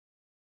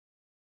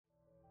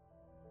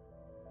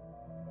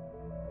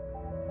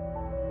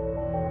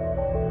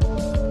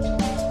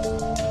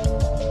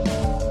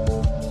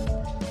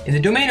In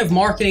the domain of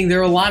marketing,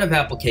 there are a lot of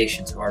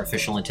applications of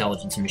artificial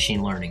intelligence and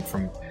machine learning,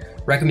 from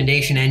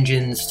recommendation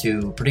engines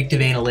to predictive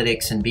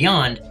analytics and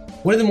beyond.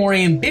 One of the more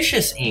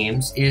ambitious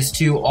aims is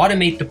to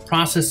automate the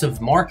process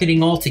of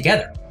marketing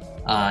altogether.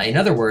 In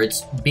other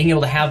words, being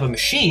able to have a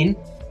machine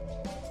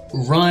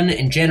run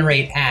and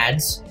generate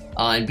ads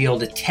and be able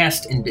to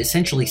test and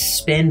essentially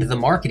spend the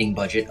marketing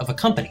budget of a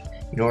company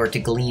in order to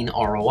glean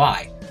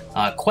ROI.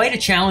 Quite a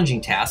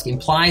challenging task,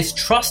 implies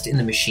trust in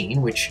the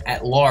machine, which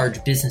at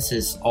large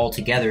businesses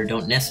altogether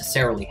don't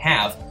necessarily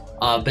have,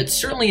 but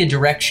certainly a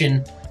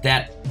direction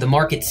that the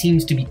market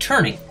seems to be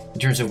turning in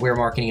terms of where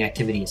marketing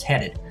activity is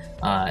headed.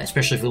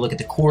 Especially if we look at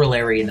the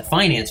corollary in the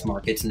finance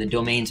markets and the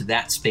domains of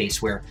that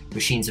space where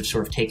machines have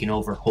sort of taken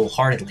over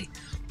wholeheartedly.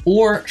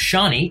 Or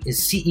Shani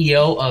is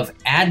CEO of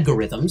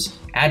Adgorithms.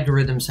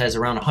 Adgorithms has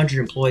around 100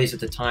 employees at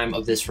the time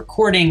of this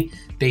recording,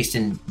 based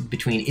in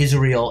between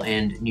Israel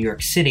and New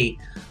York City.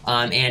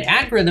 And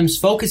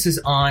Adgorithms focuses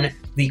on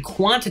the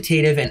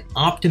quantitative and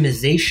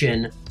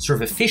optimization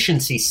sort of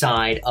efficiency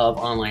side of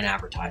online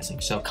advertising.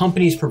 So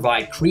companies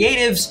provide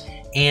creatives,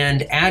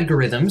 and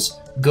Adgorithms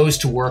goes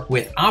to work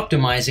with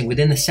optimizing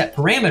within the set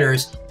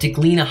parameters to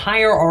glean a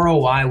higher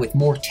ROI with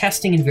more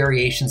testing and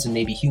variations than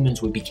maybe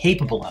humans would be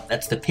capable of.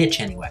 That's the pitch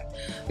anyway.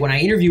 When I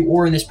interview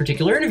Or in this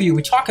particular interview,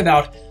 we talk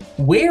about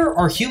where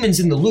are humans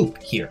in the loop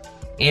here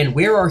and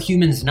where are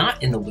humans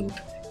not in the loop,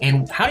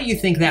 and how do you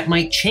think that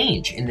might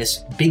change in this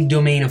big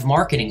domain of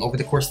marketing over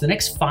the course of the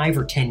next 5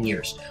 or 10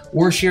 years?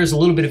 Or shares a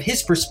little bit of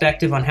his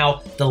perspective on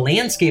how the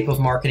landscape of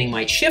marketing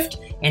might shift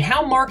and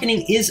how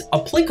marketing is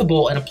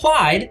applicable and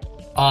applied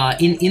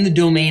in the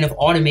domain of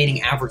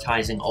automating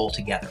advertising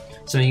altogether.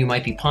 So you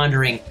might be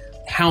pondering,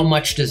 how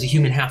much does a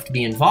human have to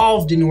be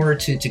involved in order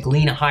to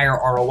glean a higher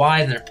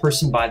ROI than a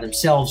person by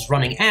themselves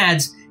running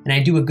ads? And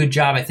I do a good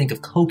job, I think,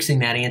 of coaxing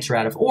that answer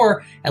out of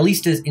Or, at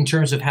least in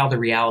terms of how the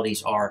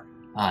realities are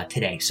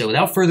today. So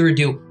without further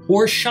ado,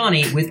 Or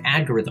Shani with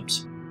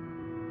Adgorithms.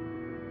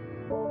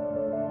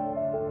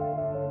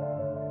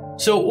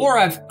 So Or,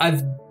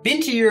 I've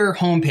been to your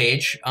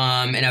homepage,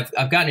 and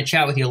I've gotten to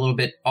chat with you a little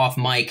bit off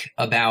mic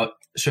about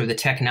sort of the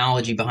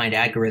technology behind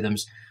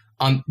Adgorithms.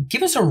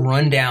 Give us a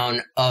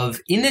rundown of,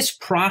 in this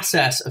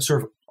process of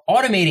sort of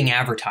automating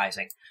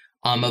advertising,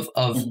 of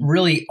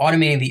really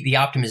automating the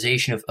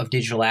optimization of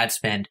digital ad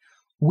spend,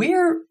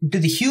 where do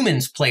the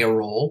humans play a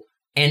role,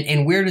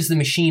 and where does the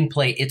machine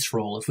play its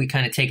role, if we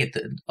kind of take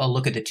a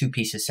look at the two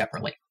pieces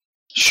separately?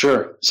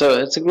 Sure.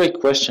 So it's a great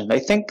question. I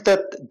think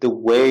that the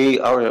way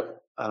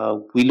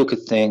we look at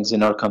things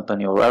in our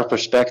company, or our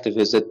perspective,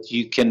 is that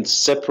you can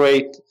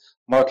separate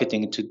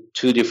marketing into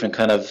two different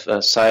kind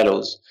of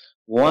silos.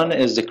 One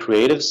is the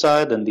creative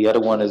side, and the other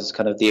one is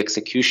kind of the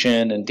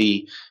execution and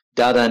the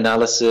data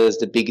analysis,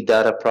 the big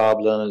data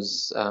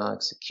problems,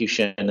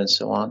 execution, and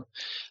so on.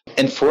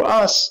 And for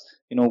us,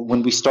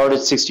 when we started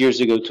 6 years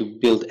ago to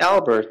build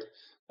Albert,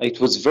 it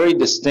was very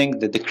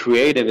distinct that the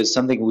creative is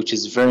something which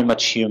is very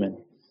much human.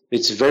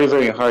 It's very,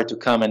 very hard to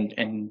come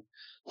and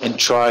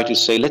try to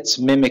say, let's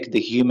mimic the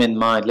human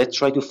mind. Let's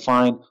try to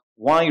find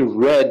why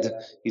red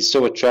is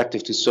so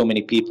attractive to so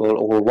many people,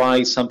 or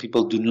why some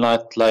people do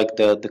not like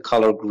the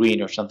color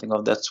green or something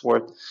of that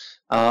sort,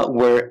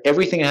 where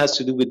everything has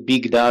to do with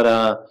big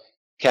data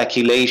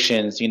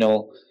calculations,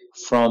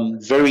 from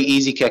very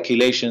easy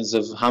calculations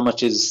of how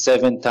much is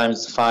 7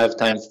 times 5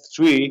 times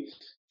 3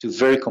 to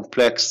very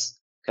complex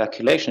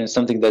calculations,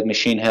 something that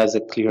machine has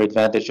a clear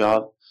advantage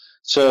of.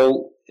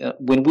 So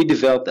when we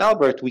developed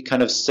Albert, we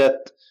kind of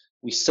set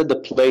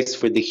the place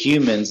for the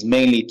humans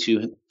mainly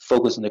to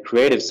focus on the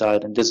creative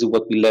side, and this is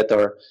what we let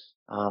our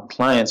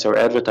clients, our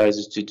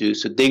advertisers, to do.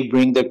 So they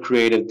bring their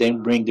creative, they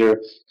bring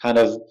their kind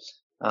of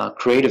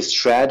creative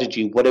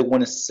strategy, what they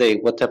want to say,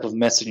 what type of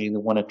messaging they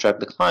want to attract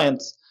the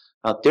clients,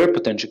 their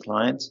potential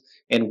clients,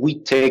 and we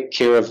take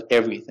care of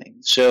everything.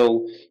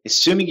 So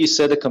assuming you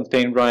set the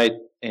campaign right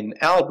in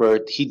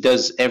Albert, he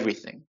does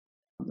everything,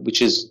 which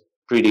is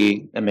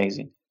pretty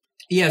amazing.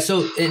 Yeah,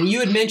 so, and you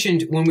had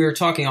mentioned when we were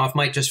talking off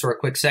mic, just for a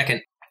quick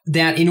second,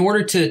 that in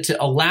order to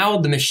allow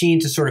the machine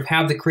to sort of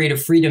have the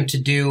creative freedom to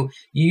do,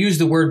 you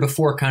used the word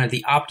before, kind of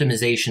the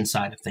optimization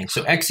side of things.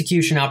 So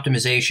execution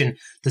optimization,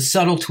 the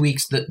subtle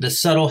tweaks, the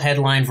subtle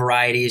headline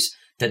varieties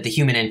that the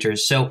human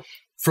enters. So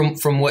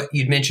from what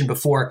you'd mentioned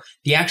before,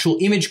 the actual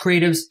image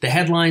creatives, the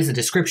headlines, the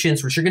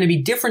descriptions, which are going to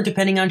be different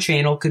depending on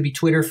channel, could be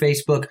Twitter,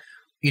 Facebook,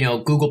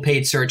 Google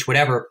paid search,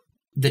 whatever.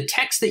 The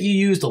text that you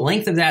use, the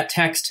length of that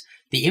text,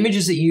 the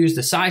images that you use,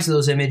 the size of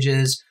those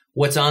images,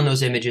 what's on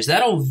those images,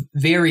 that'll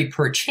vary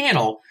per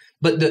channel.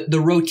 But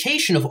the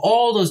rotation of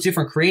all those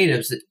different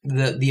creatives,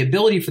 the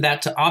ability for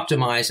that to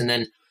optimize and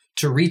then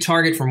to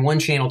retarget from one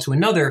channel to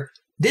another,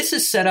 this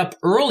is set up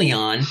early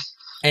on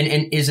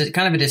and is a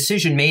kind of a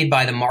decision made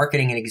by the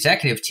marketing and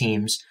executive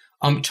teams.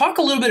 Talk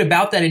a little bit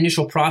about that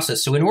initial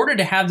process. So in order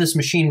to have this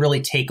machine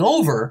really take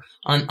over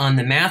on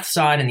the math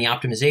side and the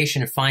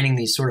optimization of finding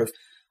these sort of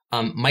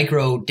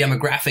micro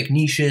demographic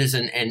niches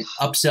and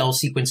upsell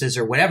sequences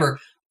or whatever,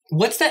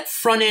 what's that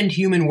front end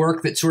human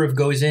work that sort of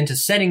goes into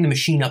setting the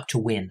machine up to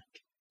win?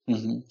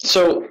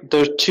 So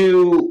there are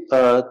two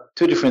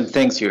different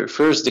things here.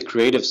 First, the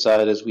creative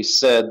side, as we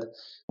said,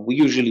 we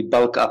usually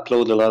bulk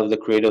upload a lot of the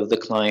creative of the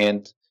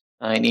client,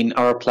 and in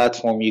our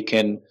platform, you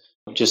can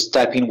just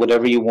type in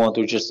whatever you want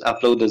or just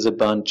upload as a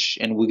bunch,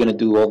 and we're going to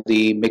do all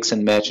the mix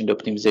and match and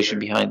optimization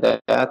behind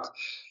that.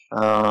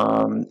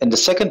 And the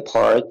second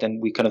part,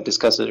 and we kind of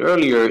discussed it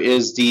earlier,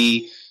 is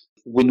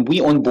when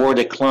we onboard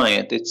a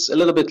client, it's a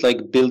little bit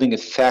like building a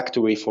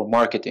factory for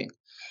marketing.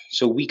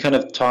 So we kind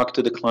of talk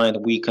to the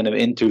client, we kind of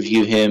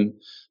interview him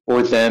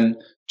or them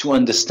to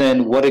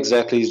understand what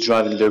exactly is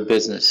driving their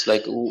business.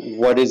 Like,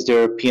 what is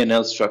their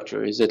P&L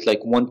structure? Is it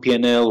like one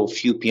P&L or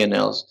few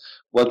P&Ls?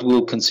 What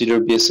we'll consider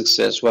be a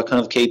success? What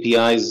kind of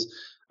KPIs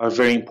are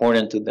very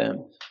important to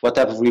them? What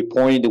type of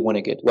reporting they want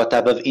to get? What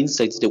type of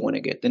insights they want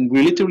to get? And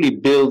we literally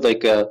build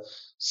like a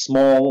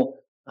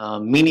small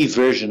mini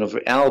version of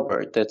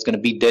Albert that's going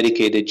to be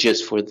dedicated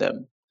just for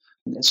them.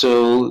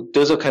 So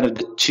those are kind of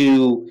the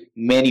two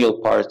manual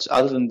parts.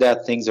 Other than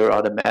that, things are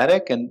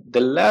automatic. And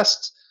the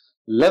last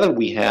level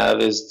we have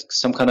is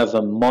some kind of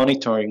a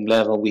monitoring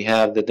level. We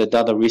have that the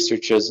data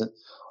researchers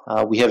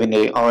we have in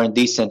the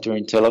R&D center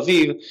in Tel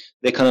Aviv.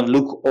 They kind of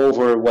look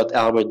over what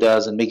Albert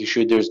does and making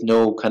sure there's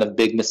no kind of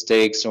big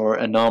mistakes or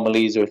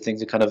anomalies or things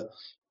that kind of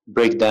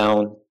break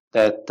down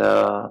that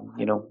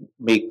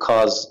may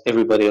cause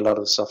everybody a lot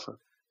of suffer.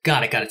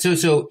 Got it.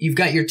 So you've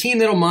got your team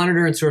that'll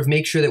monitor and sort of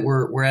make sure that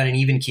we're at an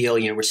even keel.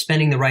 We're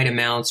spending the right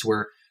amounts.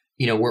 We're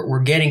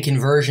getting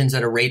conversions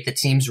at a rate that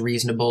seems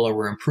reasonable, or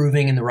we're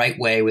improving in the right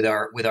way with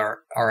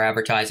our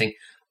advertising.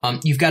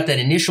 You've got that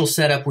initial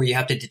setup where you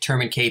have to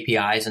determine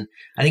KPIs, and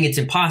I think it's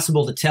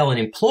impossible to tell an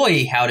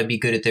employee how to be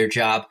good at their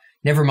job,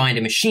 never mind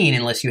a machine,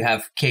 unless you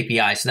have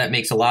KPIs. So that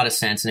makes a lot of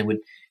sense, and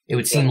it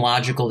would seem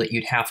logical that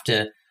you'd have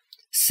to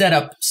set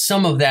up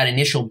some of that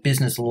initial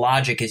business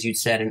logic, as you'd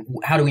said, and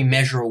how do we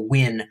measure a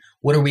win?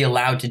 What are we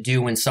allowed to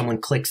do when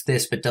someone clicks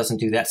this but doesn't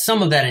do that?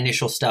 Some of that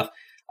initial stuff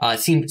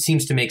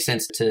seems to make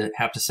sense to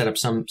have to set up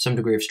some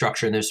degree of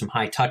structure, and there's some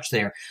high touch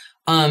there.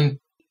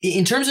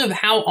 In terms of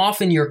how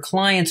often your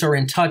clients are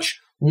in touch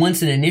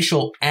once an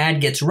initial ad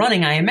gets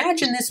running, I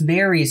imagine this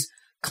varies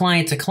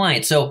client to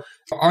client. So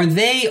are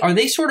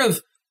they sort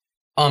of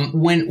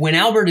when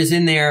Albert is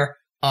in there,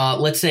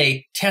 let's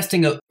say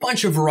testing a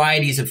bunch of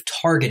varieties of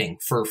targeting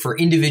for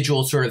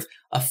individual sort of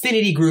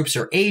affinity groups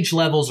or age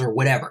levels or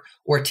whatever,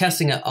 or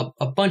testing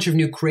a bunch of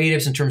new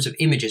creatives in terms of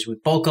images. We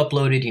bulk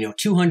uploaded,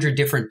 200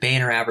 different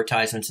banner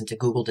advertisements into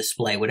Google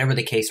Display, whatever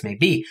the case may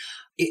be.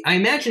 I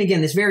imagine,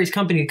 again, this varies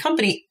company to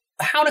company.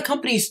 How do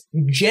companies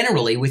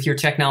generally, with your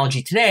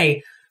technology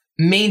today,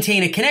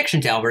 maintain a connection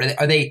to Albert?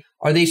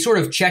 Are they sort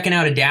of checking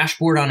out a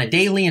dashboard on a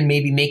daily and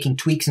maybe making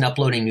tweaks and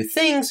uploading new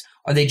things?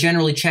 Are they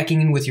generally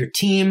checking in with your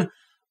team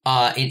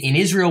in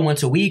Israel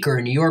once a week or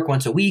in New York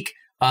once a week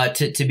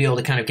to be able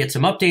to kind of get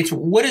some updates?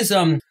 What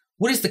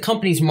is the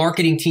company's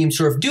marketing team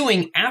sort of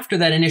doing after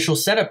that initial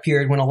setup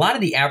period when a lot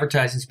of the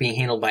advertising is being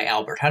handled by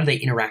Albert? How do they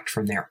interact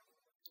from there?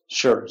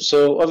 Sure.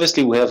 So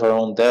obviously we have our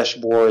own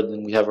dashboard,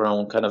 and we have our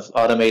own kind of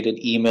automated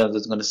email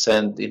that's going to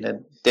send in a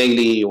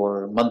daily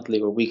or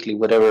monthly or weekly,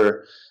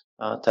 whatever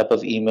type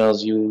of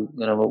emails you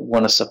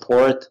want to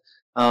support.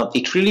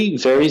 It really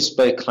varies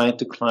by client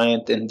to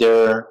client and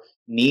their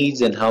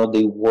needs and how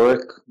they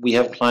work. We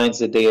have clients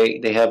that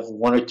they have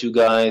one or two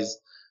guys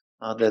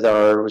that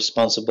are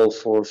responsible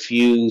for a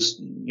few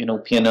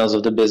P&Ls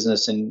of the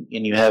business, and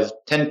you have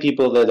 10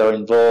 people that are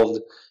involved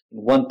in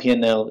one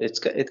P&L. It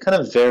kind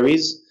of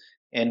varies.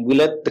 And we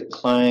let the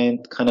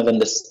client kind of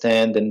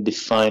understand and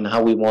define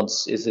how he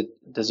wants.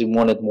 Does he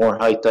want it more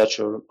high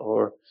touch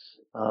or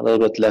a little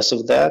bit less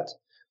of that?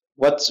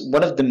 What's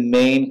one of the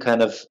main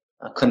kind of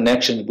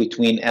connections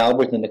between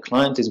Albert and the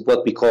client is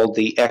what we call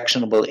the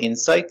actionable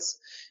insights.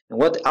 And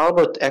what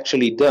Albert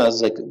actually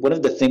does, like one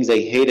of the things I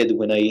hated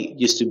when I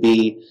used to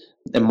be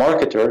a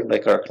marketer,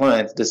 like our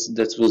clients,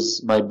 this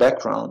was my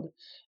background,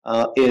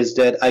 is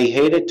that I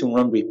hated to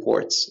run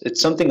reports.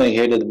 It's something I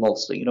hated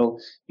mostly.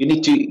 You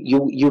need to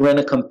you run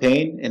a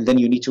campaign, and then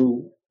you need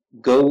to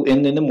go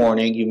in the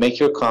morning, you make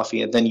your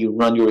coffee, and then you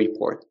run your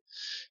report.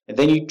 And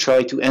then you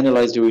try to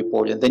analyze the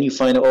report, and then you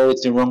find,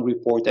 it's the wrong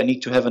report. I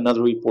need to have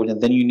another report, and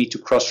then you need to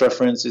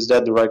cross-reference, is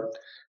that the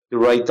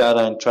right data,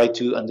 and try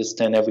to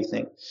understand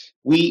everything.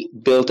 We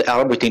built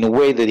Albert in a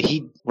way that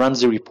he runs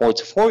the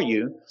reports for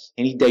you,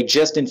 and he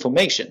digests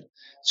information.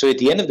 So at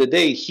the end of the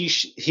day, he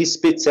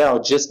spits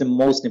out just the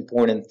most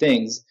important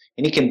things,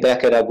 and he can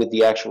back it up with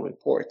the actual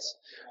reports.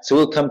 So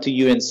he'll come to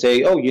you and say,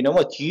 you know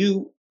what,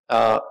 you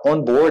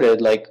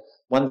onboarded like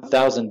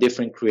 1,000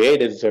 different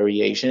creative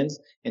variations,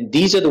 and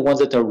these are the ones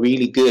that are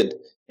really good,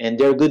 and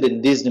they're good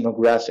in this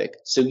demographic.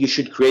 So you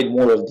should create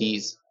more of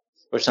these,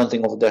 or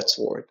something of that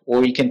sort.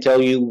 Or he can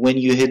tell you when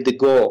you hit the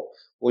goal,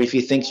 or if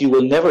you think you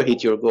will never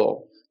hit your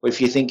goal, or if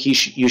you think you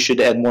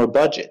should add more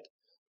budget.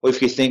 Or if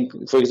you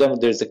think, for example,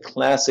 there's a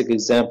classic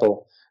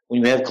example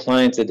when you have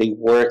clients that they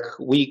work,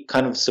 we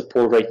kind of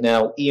support right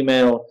now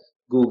email,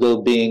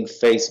 Google, Bing,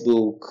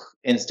 Facebook,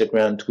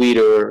 Instagram,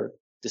 Twitter,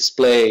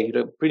 display,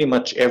 pretty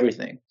much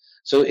everything.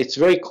 So it's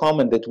very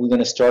common that we're going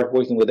to start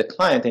working with a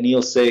client and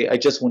he'll say, I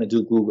just want to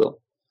do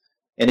Google.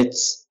 And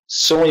it's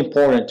so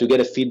important to get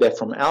a feedback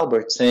from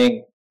Albert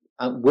saying,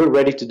 we're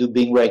ready to do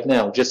Bing right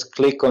now. Just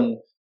click on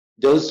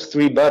those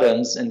 3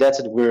 buttons and that's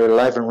it. We're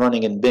live and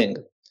running in Bing,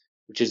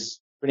 which is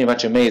pretty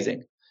much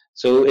amazing.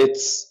 So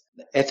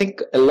I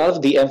think a lot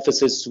of the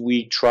emphasis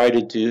we try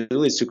to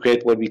do is to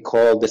create what we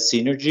call the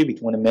synergy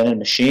between a man and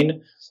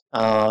machine.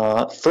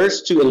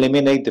 First, to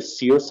eliminate the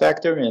fear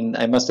factor, and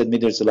I must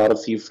admit there's a lot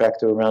of fear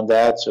factor around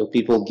that. So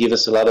people give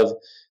us a lot of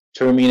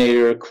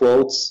Terminator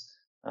quotes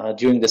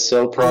during the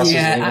sale process,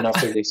 and even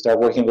after they start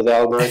working with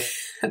Albert.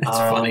 That's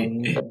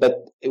funny.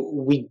 But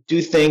we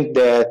do think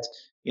that,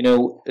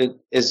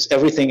 as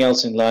everything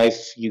else in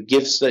life, you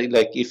give,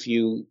 if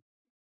you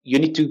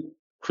need to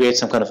create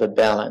some kind of a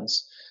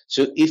balance.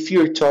 So if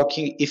you're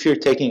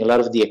taking a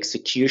lot of the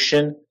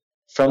execution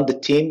from the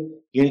team,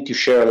 you need to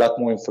share a lot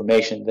more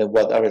information than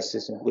what our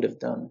assistant would have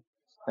done.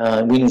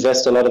 We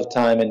invest a lot of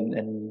time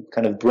and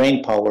kind of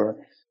brain power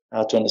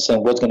to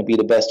understand what's going to be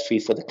the best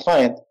fit for the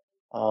client,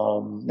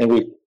 and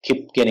we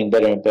keep getting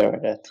better and better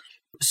at that.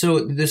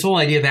 So this whole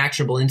idea of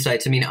actionable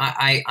insights, I mean,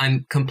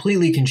 I'm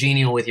completely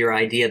congenial with your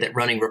idea that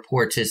running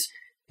reports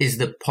is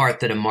the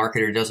part that a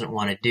marketer doesn't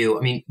want to do.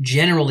 I mean,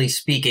 generally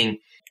speaking,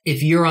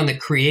 if you're on the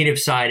creative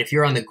side, if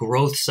you're on the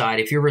growth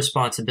side, if your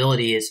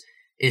responsibility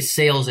is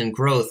sales and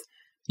growth,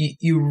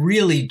 you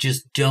really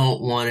just don't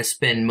want to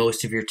spend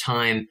most of your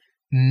time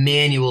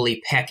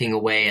manually pecking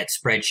away at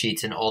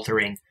spreadsheets and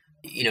altering,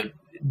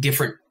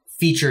 different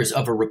features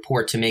of a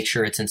report to make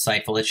sure it's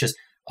insightful. It's just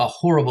a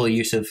horrible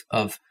use of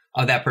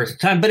that person's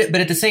time. But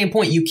at the same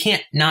point, you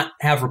can't not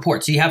have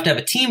reports. So you have to have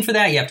a team for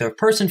that. You have to have a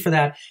person for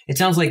that. It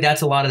sounds like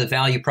that's a lot of the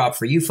value prop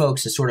for you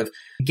folks, is sort of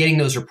getting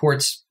those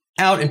reports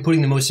out and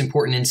putting the most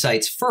important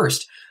insights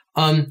first.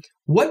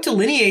 What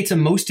delineates a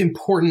most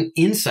important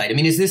insight? I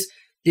mean, is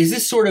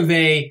this sort of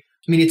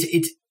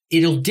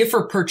it'll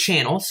differ per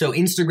channel. So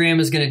Instagram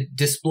is going to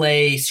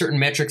display certain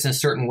metrics in a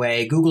certain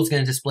way. Google's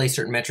going to display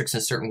certain metrics in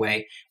a certain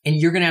way. And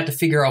you're going to have to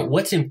figure out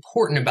what's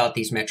important about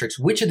these metrics.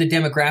 Which of the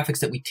demographics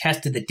that we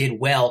tested that did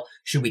well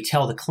should we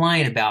tell the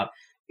client about?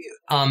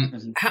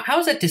 How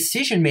is that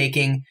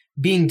decision-making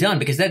being done?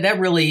 Because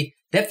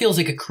that feels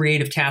like a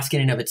creative task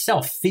in and of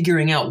itself,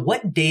 figuring out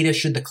what data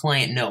should the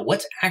client know,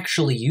 what's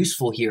actually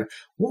useful here.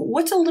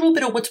 What's a little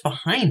bit of what's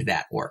behind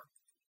that work?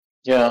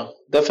 Yeah,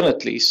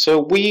 definitely.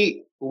 So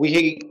we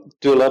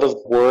do a lot of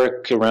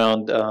work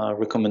around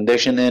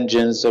recommendation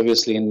engines,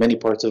 obviously, in many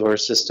parts of our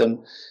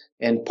system.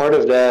 And part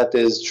of that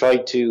is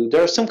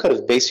there are some kind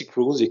of basic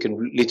rules you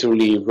can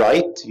literally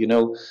write.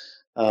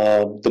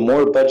 The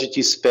more budget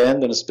you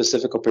spend on a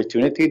specific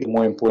opportunity, the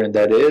more important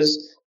that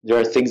is. There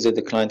are things that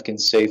the client can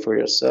say for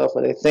yourself.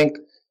 But I think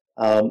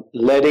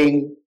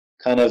letting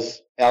kind of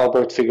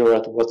Albert figure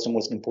out what's the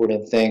most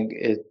important thing,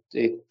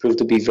 it proved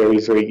to be very,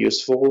 very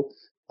useful.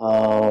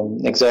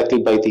 Exactly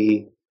by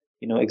the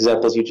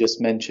examples you just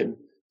mentioned.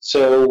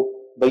 So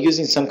by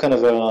using some kind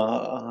of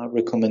a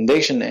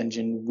recommendation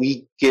engine,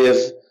 we give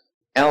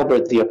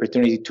Albert the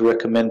opportunity to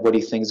recommend what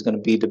he thinks is going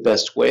to be the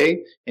best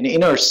way. And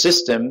in our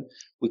system,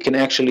 we can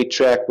actually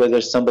track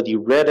whether somebody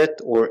read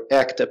it or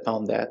act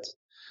upon that.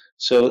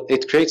 So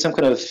it creates some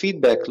kind of a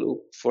feedback loop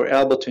for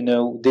Albert to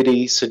know, did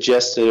he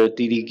suggest it or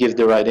did he give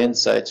the right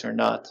insights or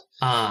not?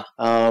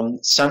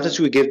 Sometimes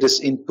we give this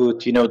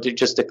input,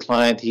 just the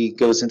client, he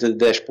goes into the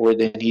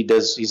dashboard and he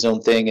does his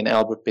own thing and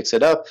Albert picks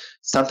it up.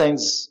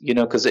 Sometimes,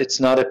 because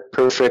it's not a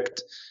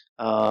perfect,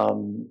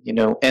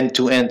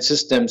 end-to-end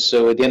system.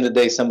 So at the end of the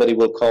day, somebody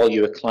will call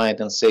you, a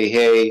client, and say,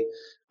 hey,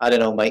 I don't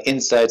know, my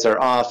insights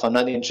are off. I'm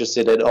not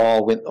interested at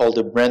all with all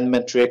the brand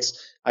metrics.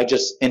 I'm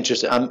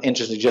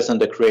interested just in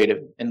the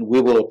creative, and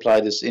we will apply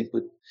this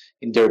input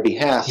in their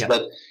behalf. Yeah.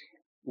 But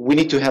we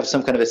need to have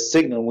some kind of a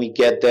signal. We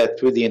get that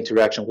through the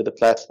interaction with the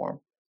platform.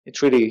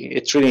 It's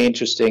really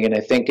interesting, and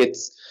I think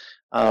it's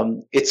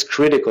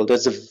critical.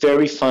 There's a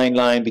very fine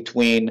line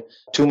between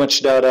too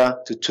much data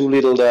to too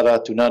little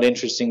data to not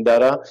interesting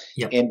data.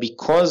 Yep. And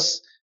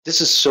because this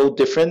is so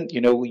different,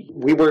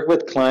 we work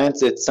with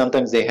clients that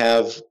sometimes they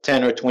have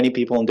 10 or 20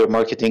 people on their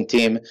marketing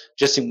team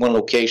just in one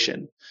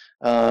location.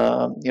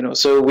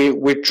 So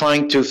we're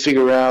trying to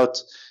figure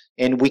out,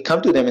 and we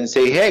come to them and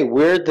say, hey,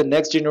 we're the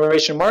next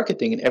generation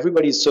marketing, and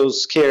everybody's so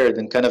scared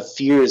and kind of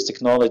fears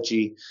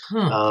technology.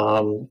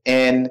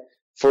 And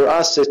for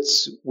us,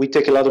 we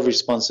take a lot of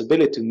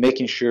responsibility to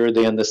making sure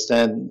they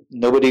understand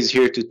nobody's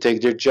here to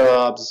take their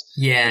jobs.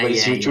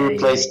 Nobody's here to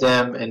replace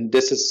them. And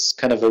this is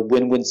kind of a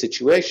win-win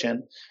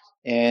situation.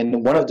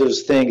 And one of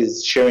those things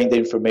is sharing the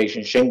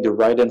information, sharing the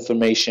right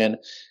information.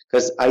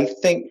 Because I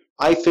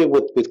feel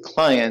with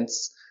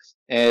clients,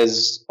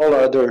 as all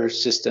other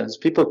systems,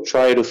 people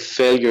try to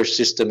fail your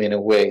system in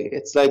a way.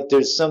 It's like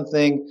there's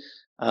something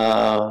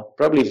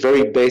probably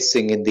very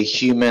basic in the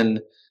human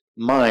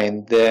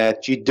mind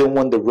that you don't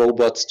want the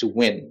robots to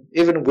win.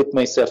 Even with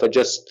myself, I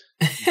just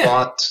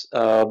bought,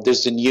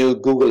 there's a new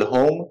Google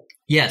Home.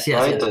 Yes.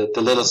 The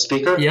little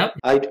speaker. Yep.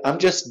 I'm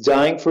just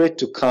dying for it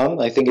to come.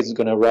 I think it's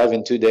going to arrive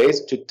in 2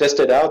 days to test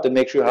it out and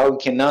make sure how we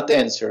cannot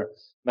answer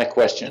my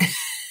question.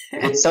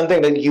 It's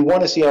something that you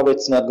want to see how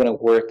it's not going to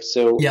work.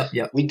 So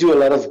Yep. we do a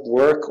lot of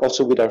work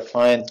also with our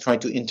clients, trying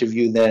to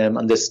interview them,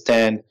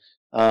 understand,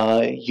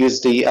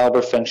 use the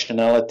Albert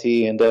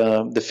functionality and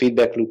the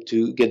feedback loop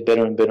to get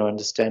better and better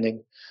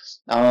understanding.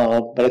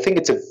 But I think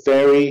it's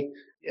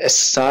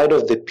aside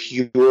of the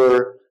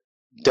pure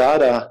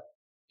data,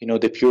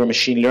 the pure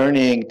machine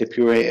learning, the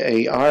pure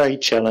AI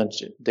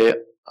challenge,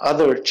 the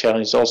other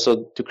challenge is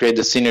also to create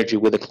the synergy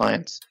with the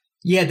clients.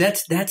 Yeah,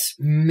 that's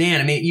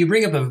man. I mean, you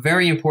bring up a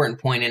very important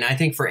point, and I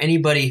think for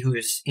anybody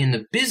who's in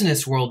the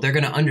business world, they're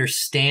going to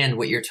understand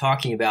what you're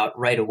talking about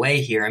right away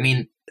here. I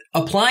mean,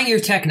 applying your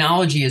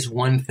technology is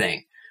one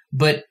thing,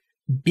 but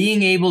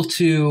being able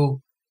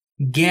to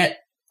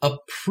get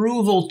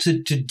approval to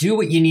do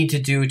what you need to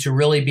do to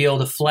really be able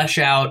to flesh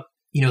out,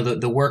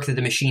 the work that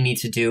the machine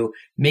needs to do,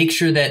 make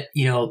sure that,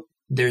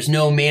 there's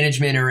no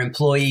management or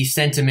employee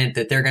sentiment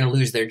that they're going to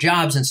lose their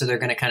jobs, and so they're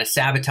going to kind of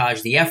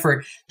sabotage the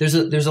effort. There's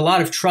a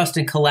lot of trust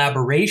and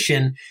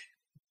collaboration,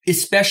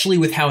 especially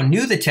with how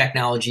new the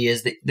technology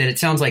is, that it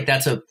sounds like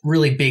that's a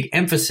really big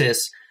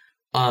emphasis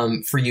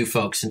for you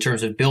folks in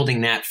terms of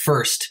building that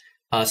first,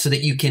 so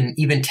that you can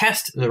even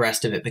test the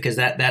rest of it, because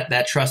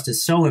that trust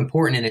is so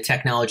important in a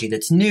technology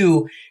that's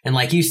new. And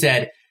like you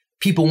said,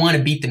 people want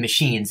to beat the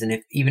machines,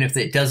 and even if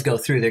it does go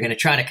through, they're going to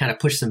try to kind of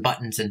push some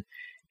buttons and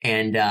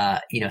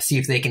see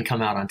if they can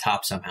come out on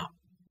top somehow.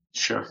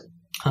 Sure.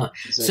 Huh.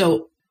 Exactly.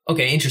 So,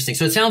 okay, interesting.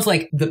 So it sounds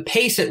like the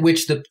pace at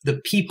which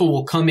the people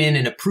will come in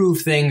and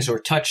approve things or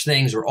touch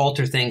things or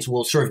alter things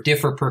will sort of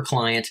differ per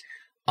client.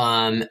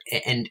 And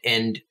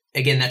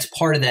again, that's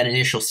part of that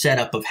initial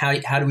setup of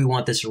how do we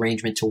want this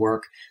arrangement to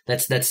work.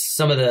 That's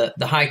some of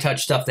the high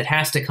touch stuff that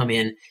has to come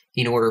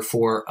in order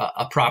for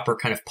a proper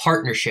kind of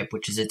partnership,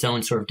 which is its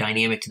own sort of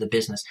dynamic to the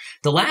business.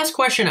 The last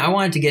question I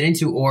wanted to get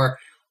into,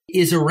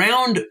 is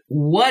around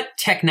what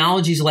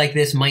technologies like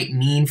this might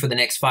mean for the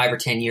next 5 or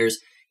 10 years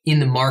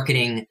in the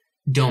marketing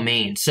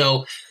domain.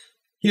 So,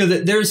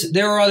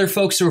 there are other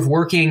folks sort of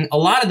working. A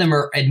lot of them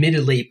are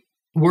admittedly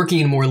working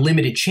in more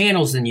limited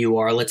channels than you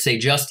are. Let's say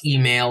just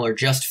email or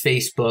just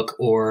Facebook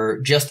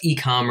or just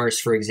e-commerce,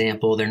 for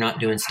example. They're not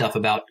doing stuff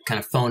about kind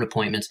of phone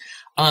appointments.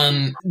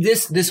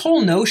 This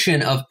whole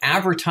notion of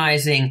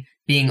advertising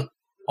being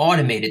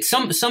automated.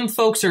 Some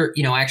folks are,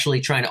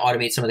 actually trying to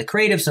automate some of the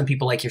creative. Some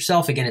people like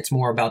yourself, again, it's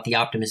more about the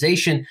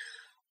optimization.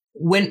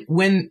 When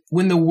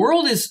the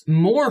world is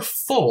more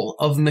full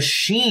of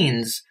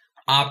machines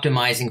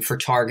optimizing for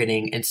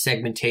targeting and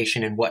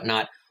segmentation and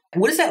whatnot,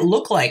 what does that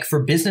look like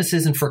for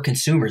businesses and for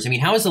consumers? I mean,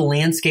 how has the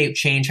landscape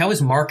changed? How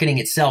is marketing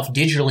itself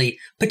digitally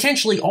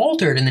potentially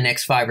altered in the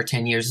next 5 or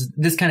 10 years?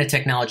 This kind of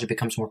technology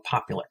becomes more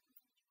popular.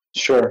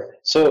 Sure.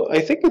 So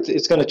I think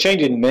it's going to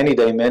change in many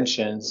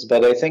dimensions,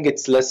 but I think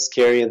it's less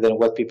scary than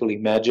what people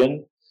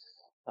imagine.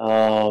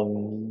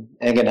 Again,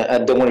 I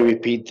don't want to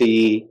repeat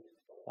the,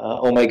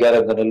 oh my God,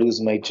 I'm going to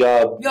lose my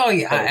job. Oh,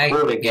 yeah.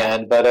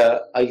 Again.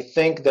 But I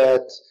think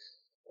that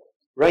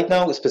right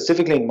now,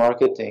 specifically in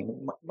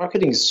marketing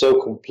is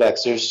so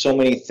complex. There's so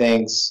many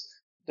things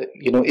that,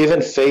 even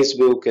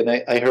Facebook, and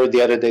I heard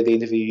the other day the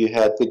interview you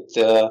had with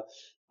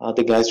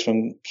the guys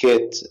from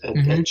Kit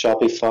and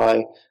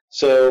Shopify.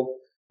 So,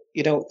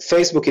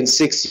 Facebook in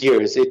 6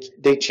 years,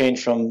 they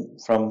changed from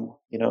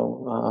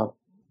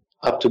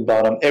up to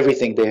bottom,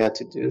 everything they had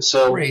to do.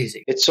 So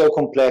crazy. It's so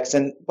complex.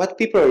 And what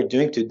people are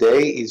doing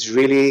today is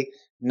really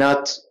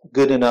not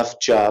good enough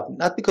job,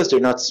 not because they're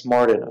not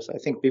smart enough. I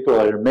think people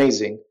are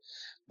amazing,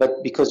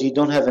 but because you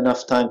don't have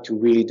enough time to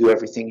really do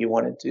everything you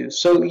want to do.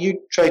 So you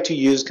try to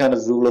use kind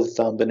of rule of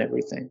thumb and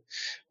everything.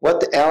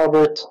 What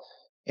Albert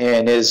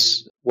and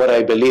is what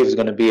I believe is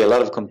going to be a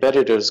lot of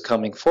competitors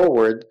coming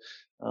forward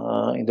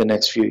in the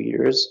next few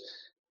years,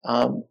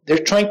 they're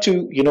trying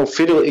to,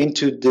 fiddle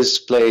into this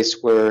place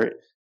where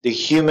the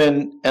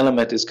human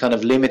element is kind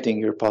of limiting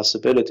your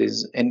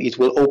possibilities, and it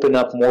will open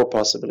up more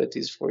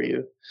possibilities for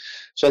you.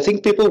 So I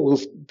think people will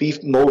be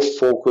more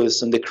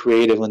focused on the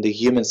creative, on the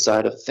human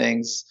side of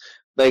things.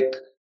 Like,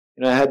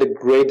 I had a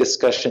great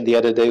discussion the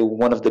other day with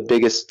one of the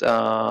biggest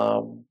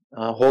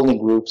holding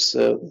groups,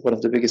 one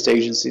of the biggest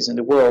agencies in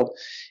the world.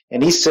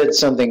 And he said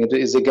something, it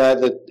is a guy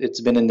that it's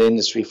been in the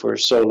industry for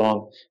so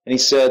long. And he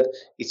said,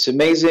 it's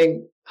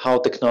amazing how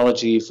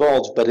technology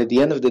evolves, but at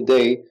the end of the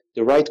day,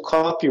 the right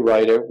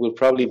copywriter will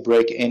probably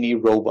break any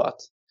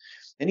robot.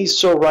 And he's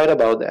so right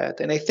about that.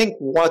 And I think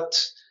what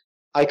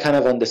I kind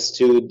of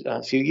understood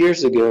a few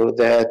years ago,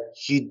 that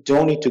you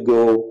don't need to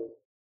go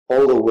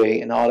all the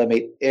way and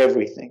automate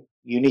everything.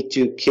 You need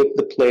to keep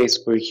the place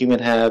where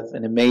humans have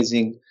an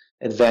amazing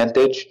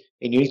advantage,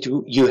 and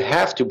you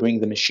have to bring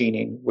the machine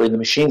in where the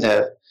machines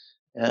have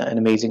an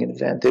amazing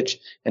advantage,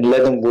 and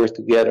let them work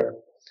together.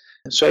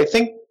 So I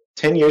think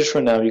 10 years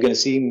from now, you're going to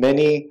see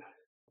many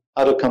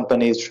other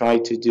companies try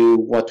to do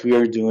what we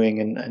are doing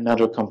and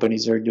other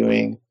companies are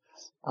doing.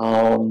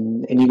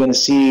 And you're going to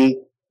see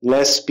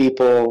less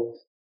people,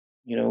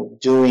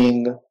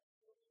 doing,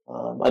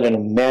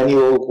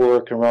 manual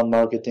work around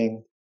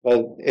marketing.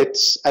 But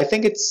I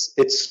think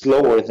it's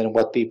slower than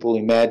what people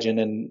imagine.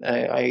 And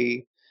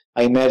I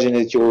I imagine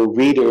that your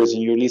readers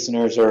and your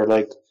listeners are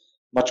like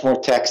much more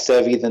tech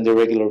savvy than the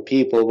regular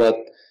people, but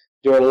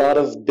there are a lot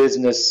of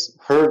business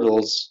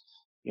hurdles,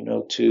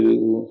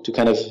 to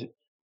kind of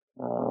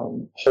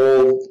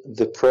hold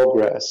the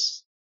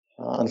progress,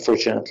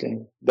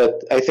 unfortunately.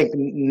 But I think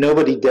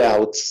nobody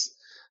doubts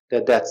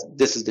that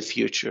this is the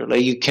future.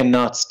 Like, you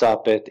cannot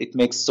stop it. It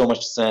makes so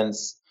much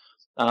sense.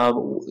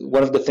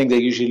 One of the things I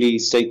usually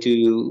say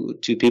to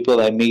people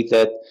I meet,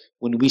 that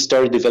when we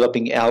started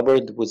developing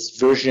Albert was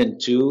version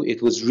 2,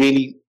 it was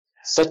really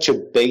such a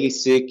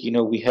basic,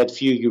 we had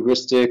few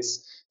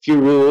heuristics, few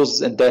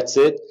rules, and that's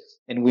it.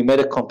 And we made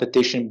a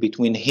competition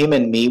between him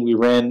and me. We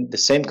ran the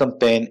same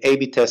campaign,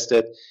 A/B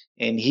tested,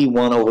 and he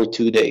won over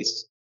 2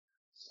 days.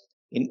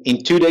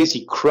 In 2 days,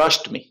 he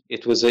crushed me.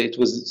 It was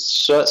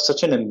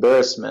such an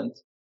embarrassment.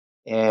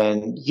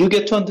 And you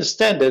get to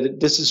understand that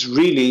this is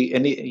really,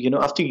 and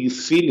after you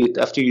feel it,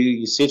 after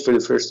you see it for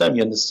the first time,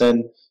 you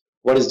understand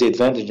what is the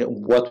advantage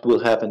and what will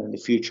happen in the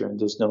future. And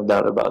there's no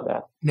doubt about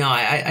that. No,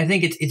 I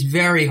think it's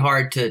very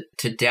hard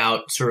to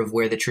doubt sort of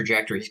where the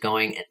trajectory is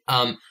going.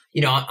 I'm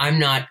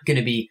not going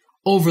to be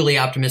overly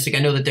optimistic. I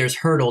know that there's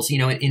hurdles,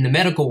 in the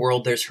medical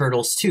world, there's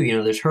hurdles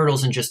too. There's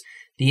hurdles in just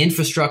the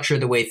infrastructure,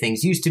 the way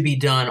things used to be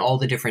done, all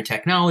the different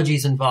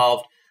technologies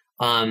involved,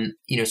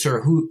 sort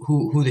of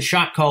who the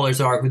shot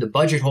callers are, who the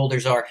budget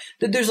holders are.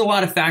 There's a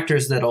lot of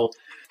factors that'll,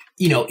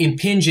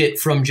 impinge it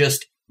from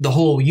just the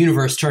whole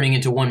universe turning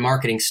into one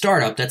marketing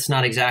startup. That's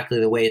not exactly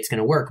the way it's going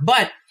to work.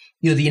 But,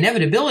 the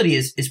inevitability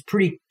is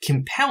pretty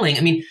compelling. I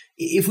mean,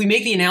 if we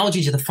make the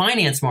analogy to the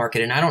finance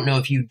market, and I don't know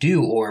if you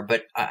do,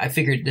 but I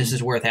figured this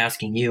is worth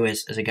asking you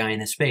as a guy in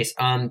this space.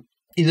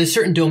 There's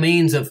certain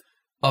domains of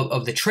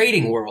the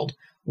trading world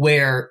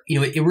where,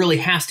 it really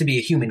has to be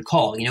a human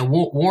call.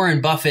 Warren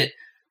Buffett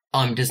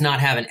does not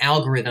have an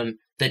algorithm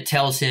that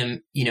tells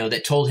him,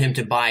 that told him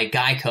to buy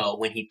Geico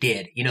when he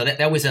did.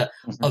 That was a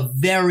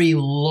very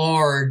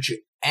large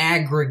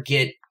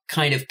aggregate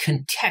kind of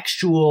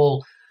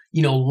contextual,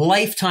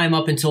 lifetime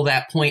up until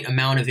that point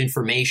amount of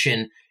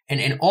information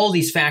and all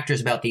these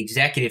factors about the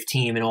executive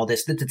team and all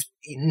this that's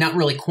not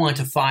really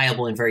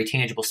quantifiable in very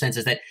tangible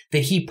senses that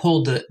he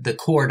pulled the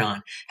cord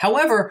on.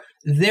 However,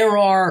 there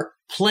are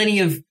plenty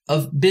of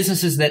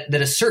businesses that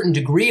a certain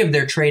degree of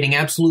their trading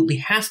absolutely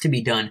has to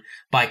be done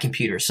by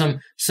computers.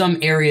 Some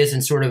areas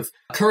in sort of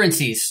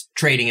currencies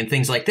trading and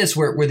things like this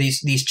where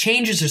these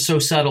changes are so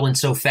subtle and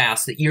so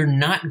fast that you're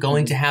not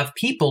going to have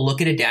people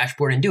look at a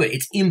dashboard and do it.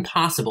 It's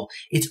impossible.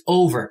 It's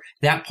over.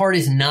 That part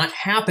is not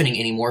happening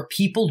anymore.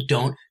 People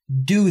don't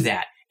do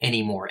that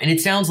anymore. And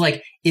it sounds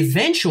like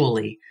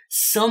eventually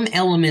some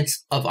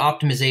elements of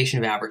optimization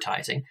of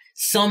advertising,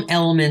 some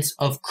elements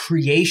of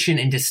creation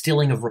and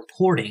distilling of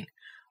reporting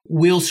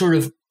will sort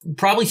of,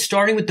 probably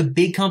starting with the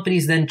big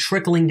companies, then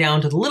trickling down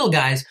to the little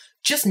guys,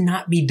 just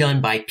not be done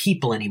by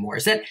people anymore.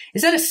 Is that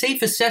a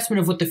safe assessment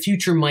of what the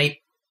future might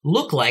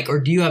look like, or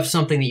do you have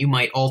something that you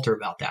might alter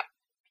about that?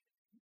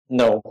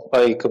 No,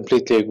 I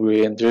completely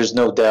agree, and there's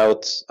no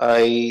doubt.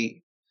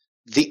 The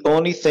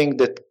only thing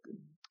that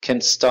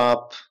can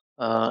stop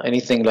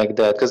anything like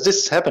that, because this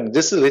is happening,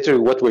 this is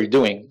literally what we're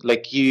doing.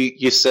 Like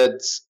you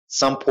said,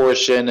 some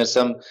portion and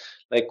some,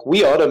 like,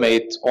 we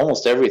automate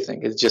almost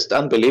everything. It's just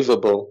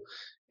unbelievable.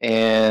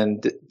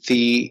 And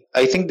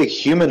I think the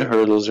human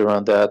hurdles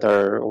around that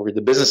or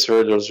the business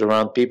hurdles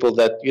around people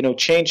that,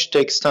 change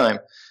takes time.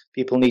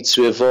 People need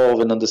to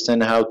evolve and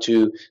understand how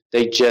to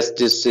digest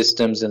these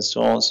systems and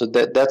so on. So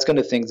that's going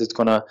to things that's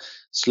going to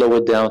slow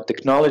it down.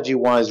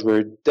 Technology-wise,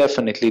 we're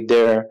definitely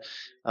there.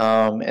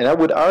 And I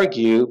would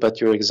argue, but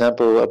your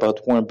example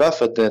about Warren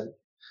Buffett, that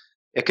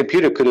a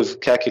computer could have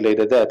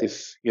calculated that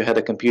if you had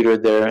a computer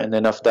there and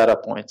enough data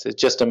points.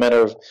 It's just a matter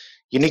of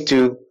you need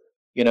to,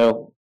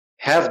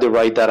 have the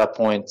right data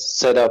points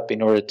set up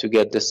in order to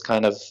get this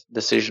kind of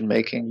decision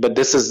making. But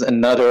this is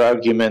another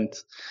argument.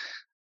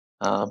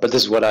 But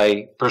this is what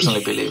I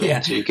personally believe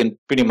in. So you can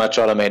pretty much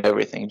automate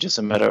everything, just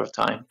a matter of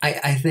time.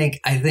 I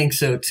think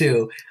so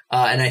too.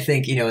 And I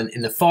think,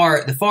 in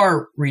the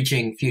far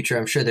reaching future,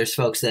 I'm sure there's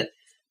folks that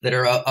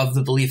are of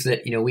the belief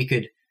that, we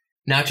could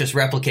not just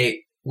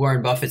replicate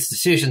Warren Buffett's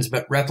decisions,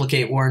 but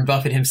replicate Warren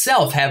Buffett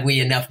himself. Have we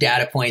enough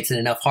data points and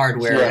enough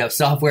hardware, enough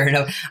software,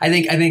 enough? I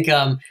think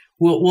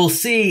we'll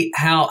see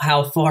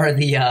how far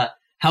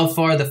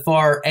the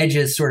far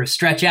edges sort of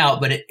stretch out.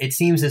 But it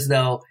seems as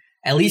though,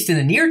 at least in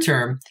the near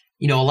term,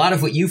 a lot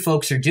of what you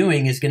folks are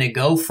doing is going to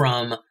go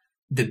from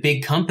the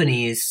big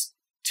companies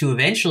to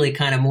eventually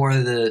kind of more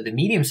of the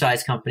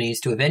medium-sized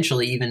companies to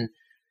eventually even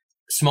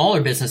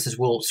smaller businesses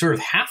will sort of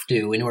have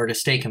to, in order to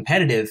stay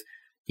competitive,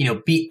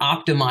 be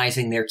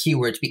optimizing their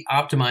keywords, be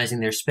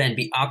optimizing their spend,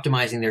 be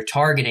optimizing their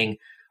targeting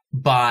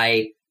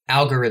by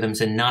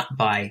algorithms and not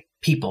by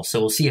people. So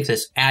we'll see if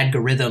this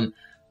algorithm,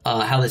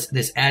 how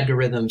this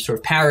algorithm sort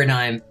of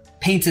paradigm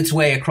paints its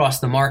way across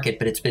the market.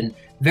 But it's been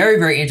very,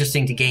 very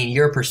interesting to gain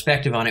your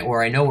perspective on it,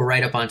 where I know we're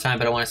right up on time,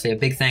 but I want to say a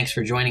big thanks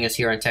for joining us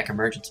here on Tech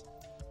Emergence.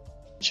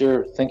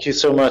 Sure. Thank you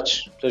so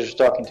much. Pleasure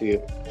talking to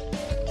you.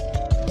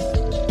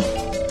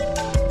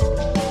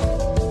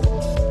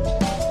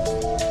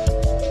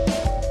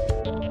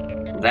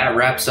 That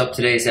wraps up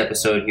today's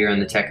episode here on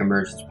the Tech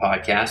Emergence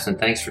Podcast, and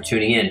thanks for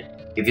tuning in.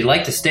 If you'd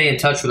like to stay in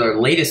touch with our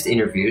latest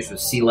interviews with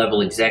C-level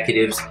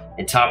executives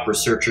and top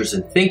researchers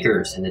and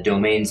thinkers in the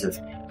domains of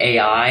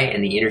AI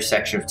and the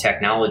intersection of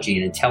technology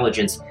and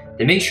intelligence,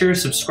 then make sure to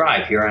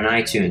subscribe here on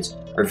iTunes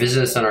or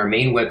visit us on our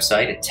main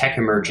website at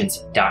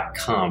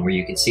techemergence.com, where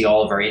you can see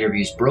all of our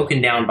interviews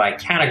broken down by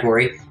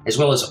category, as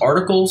well as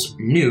articles,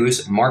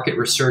 news, market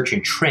research,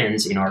 and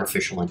trends in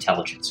artificial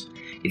intelligence.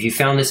 If you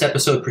found this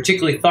episode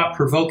particularly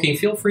thought-provoking,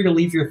 feel free to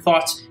leave your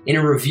thoughts in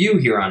a review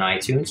here on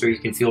iTunes, or you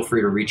can feel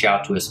free to reach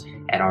out to us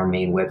at our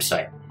main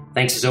website.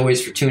 Thanks as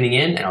always for tuning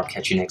in, and I'll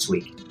catch you next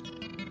week.